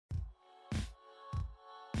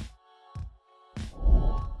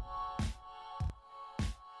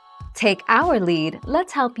Take our lead,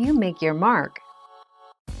 let's help you make your mark.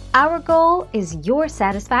 Our goal is your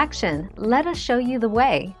satisfaction. Let us show you the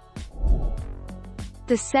way.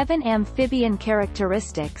 The 7 amphibian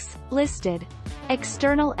characteristics, listed.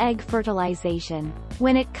 External egg fertilization.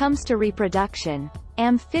 When it comes to reproduction,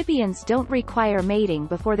 amphibians don't require mating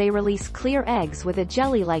before they release clear eggs with a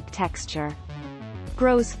jelly-like texture.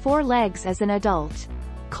 Grows 4 legs as an adult.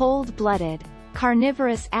 Cold-blooded.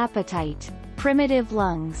 Carnivorous appetite. Primitive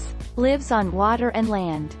lungs. Lives on water and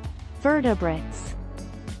land. Vertebrates.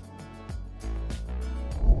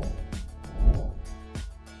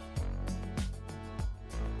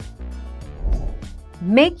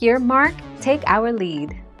 Make your mark, take our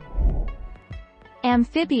lead.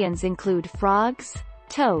 Amphibians include frogs,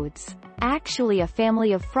 toads, actually a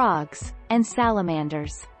family of frogs, and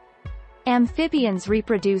salamanders. Amphibians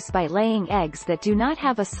reproduce by laying eggs that do not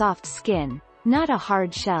have a soft skin, not a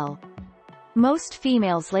hard shell. Most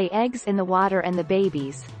females lay eggs in the water and the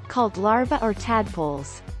babies, called larvae or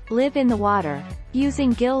tadpoles, live in the water,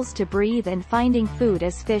 using gills to breathe and finding food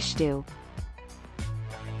as fish do.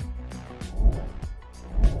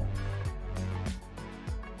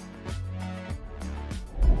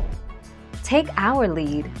 Take our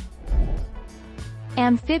lead.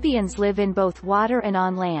 Amphibians live in both water and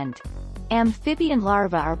on land. Amphibian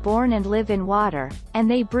larvae are born and live in water,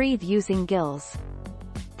 and they breathe using gills.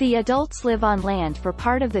 The adults live on land for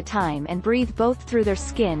part of the time and breathe both through their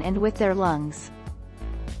skin and with their lungs.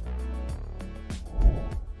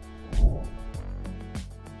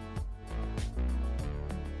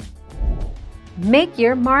 Make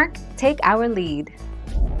your mark, take our lead.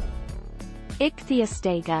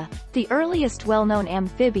 Ichthyostega. The earliest well-known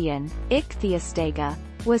amphibian, Ichthyostega,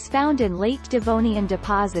 was found in late Devonian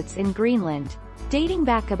deposits in Greenland, dating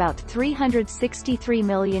back about 363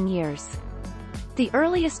 million years. The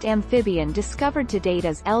earliest amphibian discovered to date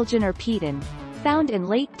is Elgin or Peton, found in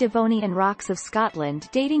late Devonian rocks of Scotland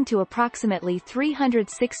dating to approximately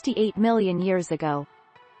 368 million years ago.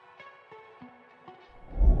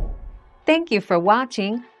 Thank you for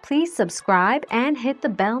watching. Please subscribe and hit the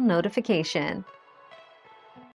bell notification.